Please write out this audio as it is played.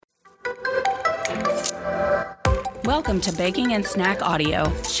Welcome to Baking and Snack Audio,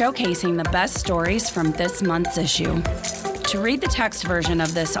 showcasing the best stories from this month's issue. To read the text version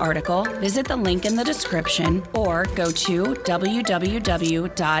of this article, visit the link in the description or go to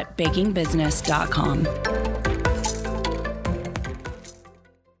www.bakingbusiness.com.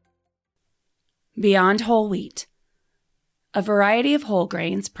 Beyond Whole Wheat. A variety of whole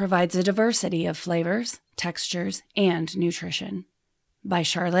grains provides a diversity of flavors, textures, and nutrition. By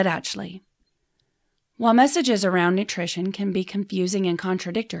Charlotte Atchley. While messages around nutrition can be confusing and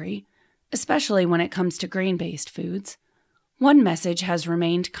contradictory, especially when it comes to grain-based foods, one message has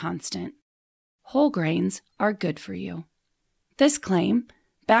remained constant. Whole grains are good for you. This claim,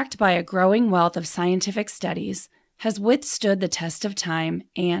 backed by a growing wealth of scientific studies, has withstood the test of time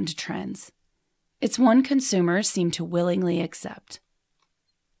and trends. It's one consumers seem to willingly accept.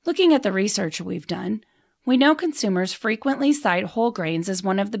 Looking at the research we've done, we know consumers frequently cite whole grains as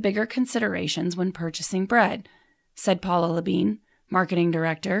one of the bigger considerations when purchasing bread, said Paula Levine, Marketing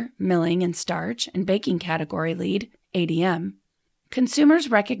Director, Milling and Starch and Baking Category Lead, ADM.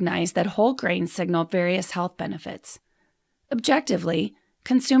 Consumers recognize that whole grains signal various health benefits. Objectively,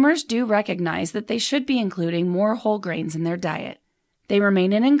 consumers do recognize that they should be including more whole grains in their diet. They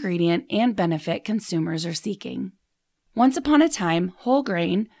remain an ingredient and benefit consumers are seeking. Once upon a time, whole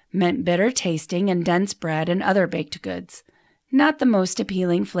grain meant bitter tasting and dense bread and other baked goods, not the most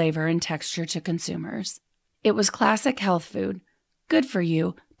appealing flavor and texture to consumers. It was classic health food, good for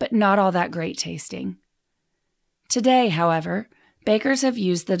you, but not all that great tasting. Today, however, bakers have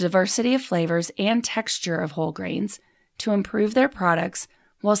used the diversity of flavors and texture of whole grains to improve their products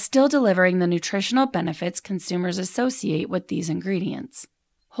while still delivering the nutritional benefits consumers associate with these ingredients.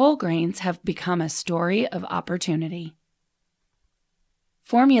 Whole grains have become a story of opportunity.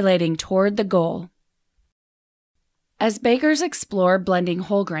 Formulating toward the goal. As bakers explore blending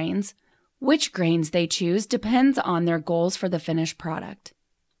whole grains, which grains they choose depends on their goals for the finished product.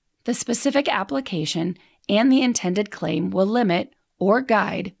 The specific application and the intended claim will limit or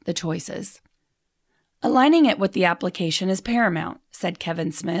guide the choices. Aligning it with the application is paramount, said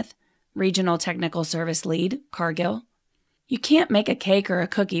Kevin Smith, Regional Technical Service Lead, Cargill. You can't make a cake or a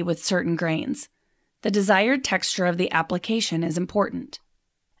cookie with certain grains. The desired texture of the application is important.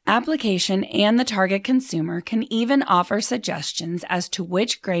 Application and the target consumer can even offer suggestions as to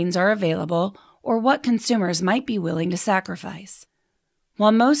which grains are available or what consumers might be willing to sacrifice.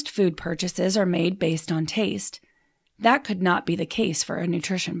 While most food purchases are made based on taste, that could not be the case for a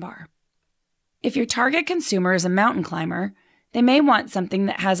nutrition bar. If your target consumer is a mountain climber, they may want something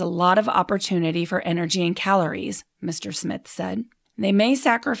that has a lot of opportunity for energy and calories, Mr. Smith said. They may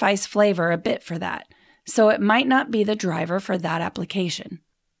sacrifice flavor a bit for that, so it might not be the driver for that application.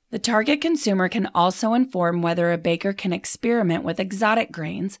 The target consumer can also inform whether a baker can experiment with exotic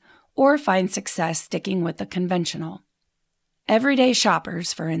grains or find success sticking with the conventional. Everyday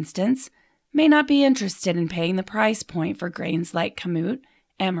shoppers, for instance, may not be interested in paying the price point for grains like kamut,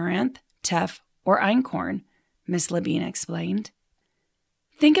 amaranth, teff, or einkorn, Ms. Levine explained.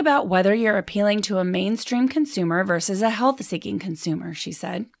 Think about whether you're appealing to a mainstream consumer versus a health-seeking consumer, she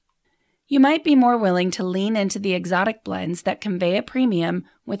said. You might be more willing to lean into the exotic blends that convey a premium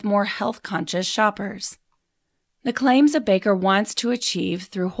with more health-conscious shoppers. The claims a baker wants to achieve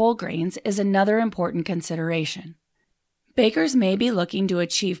through whole grains is another important consideration. Bakers may be looking to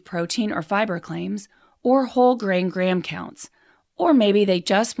achieve protein or fiber claims or whole grain gram counts, or maybe they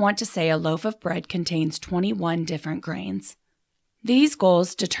just want to say a loaf of bread contains 21 different grains. These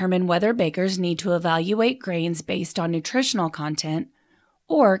goals determine whether bakers need to evaluate grains based on nutritional content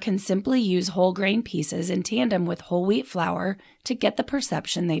or can simply use whole grain pieces in tandem with whole wheat flour to get the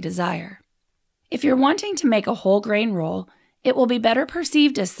perception they desire. If you're wanting to make a whole grain roll, it will be better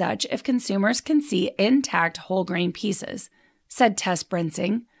perceived as such if consumers can see intact whole grain pieces, said Tess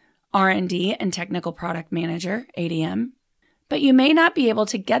Brensing, R&D and Technical Product Manager, ADM. But you may not be able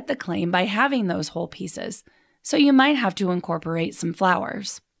to get the claim by having those whole pieces, so you might have to incorporate some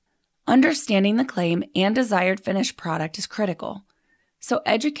flours. Understanding the claim and desired finished product is critical, so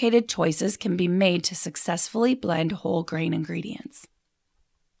educated choices can be made to successfully blend whole grain ingredients.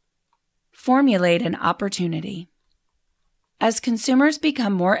 Formulate an opportunity. As consumers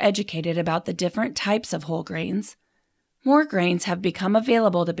become more educated about the different types of whole grains, more grains have become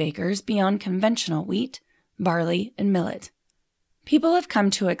available to bakers beyond conventional wheat, barley, and millet. People have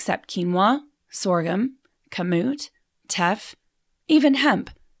come to accept quinoa, sorghum, kamut, teff, even hemp,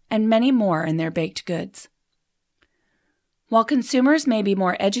 and many more in their baked goods. While consumers may be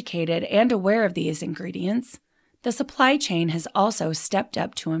more educated and aware of these ingredients, the supply chain has also stepped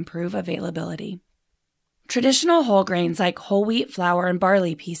up to improve availability. Traditional whole grains like whole wheat flour and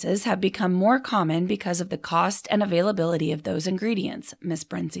barley pieces have become more common because of the cost and availability of those ingredients, Ms.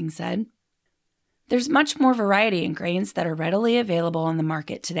 Brensing said. There's much more variety in grains that are readily available on the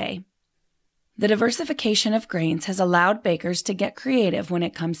market today. The diversification of grains has allowed bakers to get creative when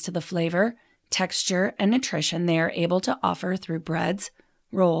it comes to the flavor, texture, and nutrition they are able to offer through breads,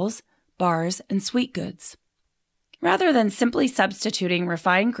 rolls, bars, and sweet goods. Rather than simply substituting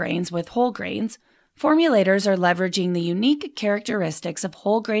refined grains with whole grains, formulators are leveraging the unique characteristics of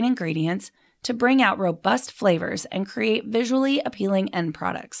whole grain ingredients to bring out robust flavors and create visually appealing end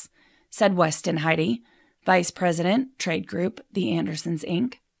products, said Weston Heide, Vice President, Trade Group, The Andersons,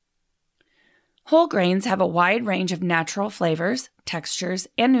 Inc. Whole grains have a wide range of natural flavors, textures,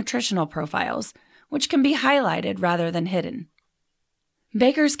 and nutritional profiles, which can be highlighted rather than hidden.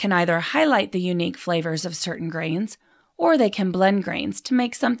 Bakers can either highlight the unique flavors of certain grains, or they can blend grains to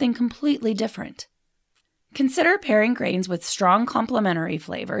make something completely different. Consider pairing grains with strong complementary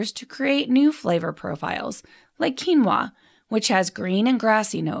flavors to create new flavor profiles, like quinoa, which has green and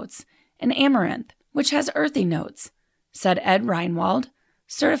grassy notes, and amaranth, which has earthy notes, said Ed Reinwald,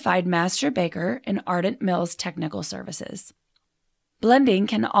 Certified Master Baker in Ardent Mills Technical Services. Blending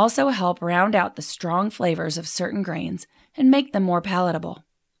can also help round out the strong flavors of certain grains and make them more palatable.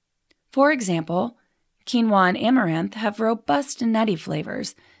 For example, quinoa and amaranth have robust and nutty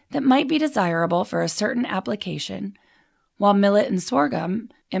flavors that might be desirable for a certain application, while millet and sorghum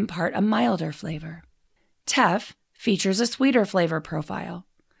impart a milder flavor. Teff features a sweeter flavor profile.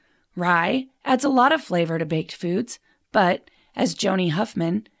 Rye adds a lot of flavor to baked foods, but, as Joni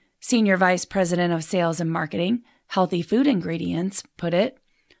Huffman, Senior Vice President of Sales and Marketing, Healthy Food Ingredients, put it,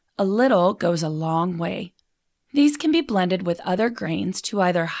 a little goes a long way. These can be blended with other grains to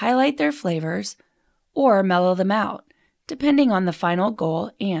either highlight their flavors or mellow them out, depending on the final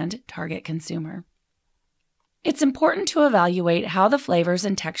goal and target consumer. It's important to evaluate how the flavors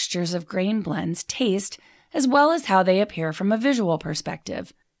and textures of grain blends taste as well as how they appear from a visual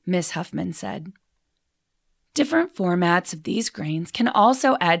perspective, Ms. Huffman said. Different formats of these grains can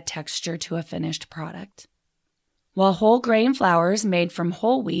also add texture to a finished product. While whole grain flours made from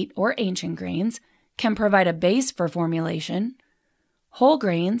whole wheat or ancient grains can provide a base for formulation, whole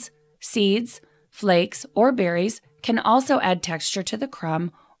grains, seeds, flakes, or berries can also add texture to the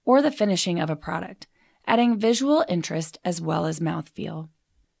crumb or the finishing of a product, adding visual interest as well as mouthfeel.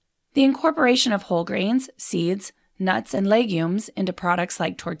 The incorporation of whole grains, seeds, nuts, and legumes into products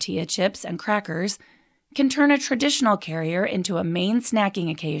like tortilla chips and crackers can turn a traditional carrier into a main snacking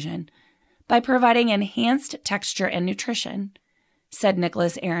occasion by providing enhanced texture and nutrition, said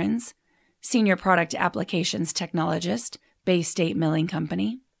Nicholas Ahrens, Senior Product Applications Technologist, Bay State Milling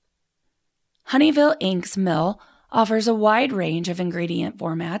Company. Honeyville Inc.'s mill offers a wide range of ingredient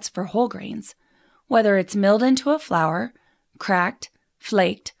formats for whole grains, whether it's milled into a flour, cracked,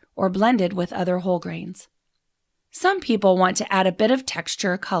 flaked, or blended with other whole grains. Some people want to add a bit of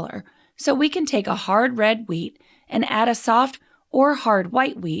texture or color, so we can take a hard red wheat and add a soft or hard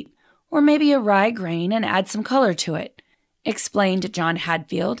white wheat, or maybe a rye grain and add some color to it, explained John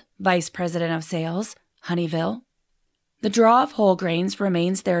Hadfield, Vice President of Sales, Honeyville. The draw of whole grains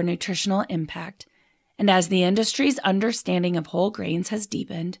remains their nutritional impact, and as the industry's understanding of whole grains has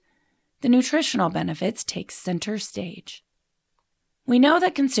deepened, the nutritional benefits take center stage. We know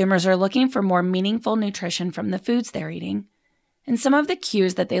that consumers are looking for more meaningful nutrition from the foods they're eating, and some of the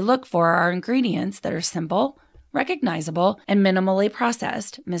cues that they look for are ingredients that are simple, recognizable, and minimally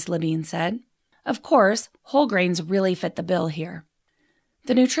processed, Ms. Levine said. Of course, whole grains really fit the bill here.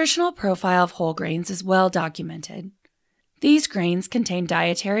 The nutritional profile of whole grains is well documented. These grains contain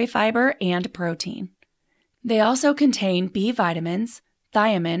dietary fiber and protein. They also contain B vitamins,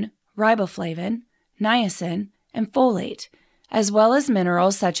 thiamine, riboflavin, niacin, and folate, as well as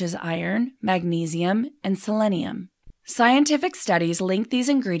minerals such as iron, magnesium, and selenium. Scientific studies link these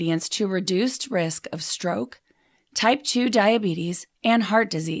ingredients to reduced risk of stroke, type 2 diabetes, and heart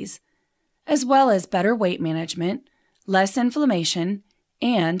disease, as well as better weight management, less inflammation,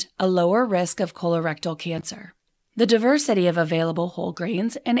 and a lower risk of colorectal cancer. The diversity of available whole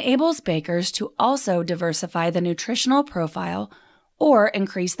grains enables bakers to also diversify the nutritional profile or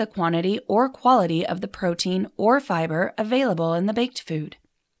increase the quantity or quality of the protein or fiber available in the baked food.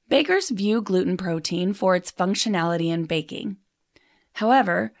 Bakers view gluten protein for its functionality in baking.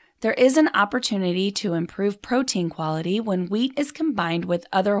 However, there is an opportunity to improve protein quality when wheat is combined with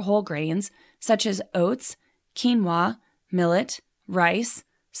other whole grains such as oats, quinoa, millet, rice,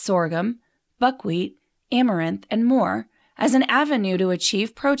 sorghum, buckwheat, amaranth, and more as an avenue to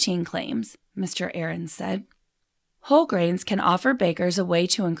achieve protein claims, Mr. Ahrens said. Whole grains can offer bakers a way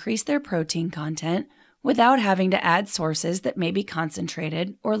to increase their protein content without having to add sources that may be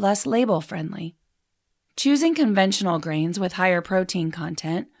concentrated or less label-friendly. Choosing conventional grains with higher protein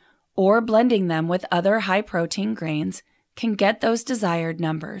content or blending them with other high-protein grains can get those desired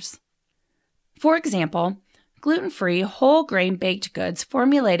numbers. For example, gluten-free whole grain baked goods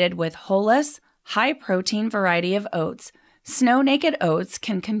formulated with wholeless, high-protein variety of oats, Snow Naked Oats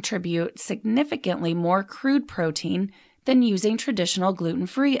can contribute significantly more crude protein than using traditional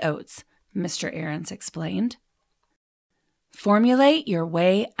gluten-free oats, Mr. Ahrens explained. Formulate your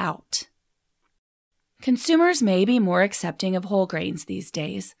way out. Consumers may be more accepting of whole grains these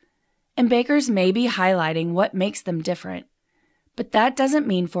days, and bakers may be highlighting what makes them different, but that doesn't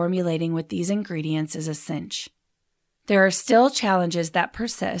mean formulating with these ingredients is a cinch. There are still challenges that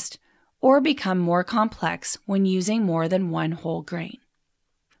persist or become more complex when using more than one whole grain.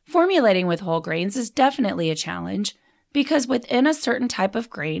 Formulating with whole grains is definitely a challenge because within a certain type of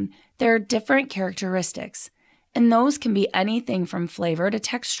grain, there are different characteristics, and those can be anything from flavor to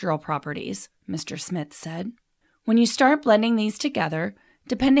textural properties, Mr. Smith said. When you start blending these together,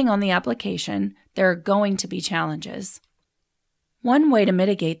 depending on the application, there are going to be challenges. One way to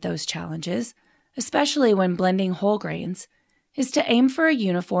mitigate those challenges, especially when blending whole grains, is to aim for a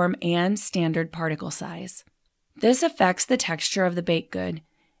uniform and standard particle size. This affects the texture of the baked good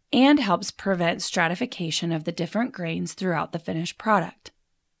and helps prevent stratification of the different grains throughout the finished product.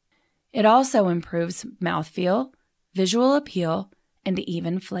 It also improves mouthfeel, visual appeal, and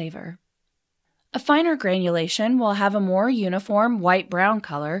even flavor. A finer granulation will have a more uniform white-brown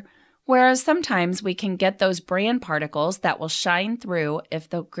color, whereas sometimes we can get those bran particles that will shine through if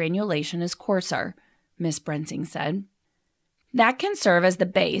the granulation is coarser, Ms. Brensing said. That can serve as the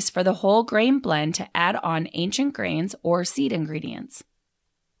base for the whole grain blend to add on ancient grains or seed ingredients.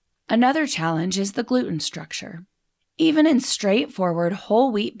 Another challenge is the gluten structure. Even in straightforward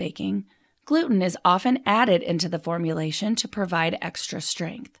whole wheat baking, gluten is often added into the formulation to provide extra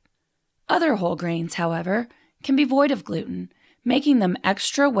strength. Other whole grains, however, can be void of gluten, making them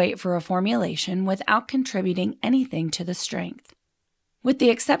extra weight for a formulation without contributing anything to the strength. With the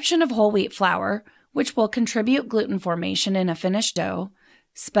exception of whole wheat flour, which will contribute gluten formation in a finished dough,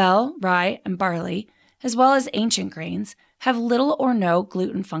 spell, rye, and barley, as well as ancient grains, have little or no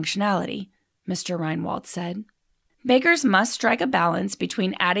gluten functionality, Mr. Reinwald said. Bakers must strike a balance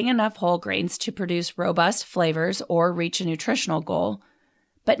between adding enough whole grains to produce robust flavors or reach a nutritional goal,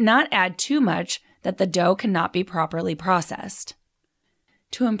 but not add too much that the dough cannot be properly processed.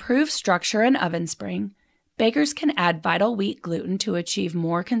 To improve structure and oven spring, bakers can add vital wheat gluten to achieve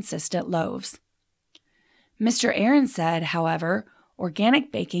more consistent loaves. Mr. Ahrens said, however,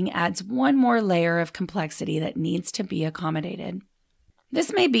 organic baking adds one more layer of complexity that needs to be accommodated.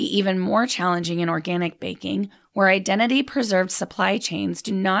 This may be even more challenging in organic baking, where identity-preserved supply chains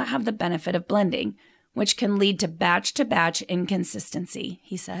do not have the benefit of blending, which can lead to batch-to-batch inconsistency,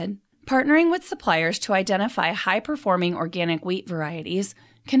 he said. Partnering with suppliers to identify high-performing organic wheat varieties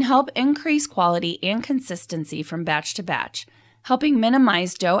can help increase quality and consistency from batch to batch, helping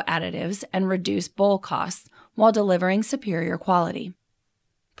minimize dough additives and reduce bowl costs while delivering superior quality.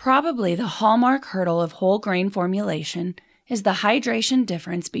 Probably the hallmark hurdle of whole grain formulation is the hydration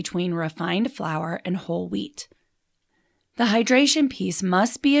difference between refined flour and whole wheat. The hydration piece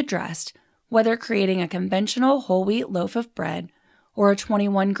must be addressed whether creating a conventional whole wheat loaf of bread or a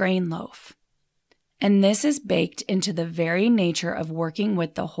 21-grain loaf. And this is baked into the very nature of working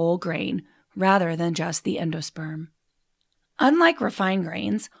with the whole grain rather than just the endosperm. Unlike refined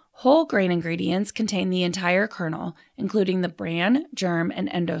grains, whole grain ingredients contain the entire kernel, including the bran, germ, and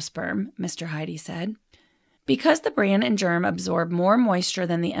endosperm, Mr. Heide said. Because the bran and germ absorb more moisture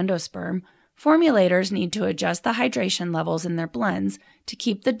than the endosperm, formulators need to adjust the hydration levels in their blends to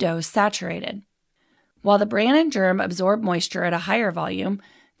keep the dough saturated. While the bran and germ absorb moisture at a higher volume,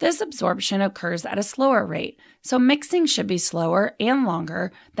 this absorption occurs at a slower rate, so mixing should be slower and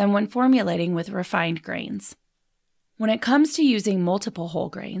longer than when formulating with refined grains. When it comes to using multiple whole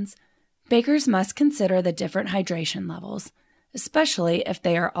grains, bakers must consider the different hydration levels, especially if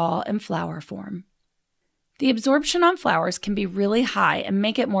they are all in flour form. The absorption on flours can be really high and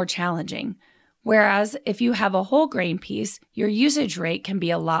make it more challenging, whereas if you have a whole grain piece, your usage rate can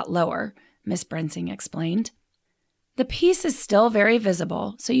be a lot lower, Ms. Brensing explained. The piece is still very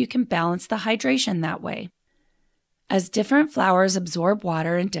visible, so you can balance the hydration that way. As different flours absorb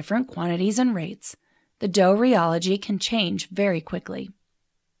water in different quantities and rates, the dough rheology can change very quickly.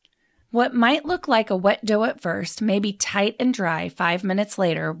 What might look like a wet dough at first may be tight and dry 5 minutes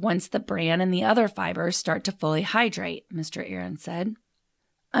later once the bran and the other fibers start to fully hydrate, Mr. Ahrens said.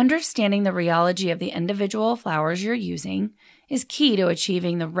 Understanding the rheology of the individual flours you're using is key to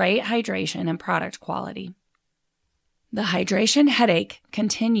achieving the right hydration and product quality. The hydration headache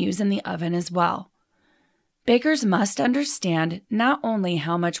continues in the oven as well. Bakers must understand not only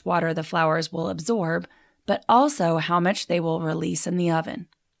how much water the flours will absorb, but also how much they will release in the oven.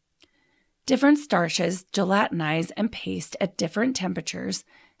 Different starches gelatinize and paste at different temperatures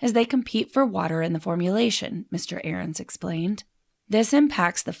as they compete for water in the formulation, Mr. Ahrens explained. This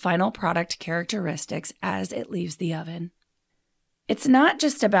impacts the final product characteristics as it leaves the oven. It's not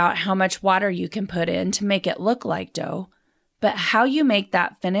just about how much water you can put in to make it look like dough, but how you make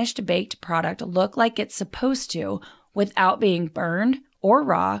that finished baked product look like it's supposed to without being burned or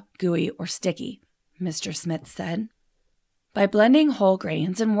raw, gooey, or sticky, Mr. Smith said. By blending whole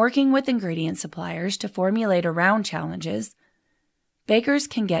grains and working with ingredient suppliers to formulate around challenges, bakers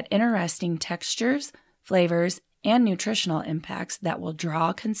can get interesting textures, flavors, and nutritional impacts that will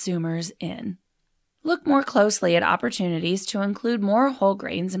draw consumers in. Look more closely at opportunities to include more whole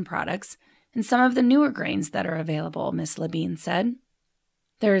grains and products and some of the newer grains that are available, Ms. Labine said.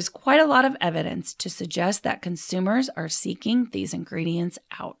 There is quite a lot of evidence to suggest that consumers are seeking these ingredients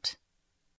out.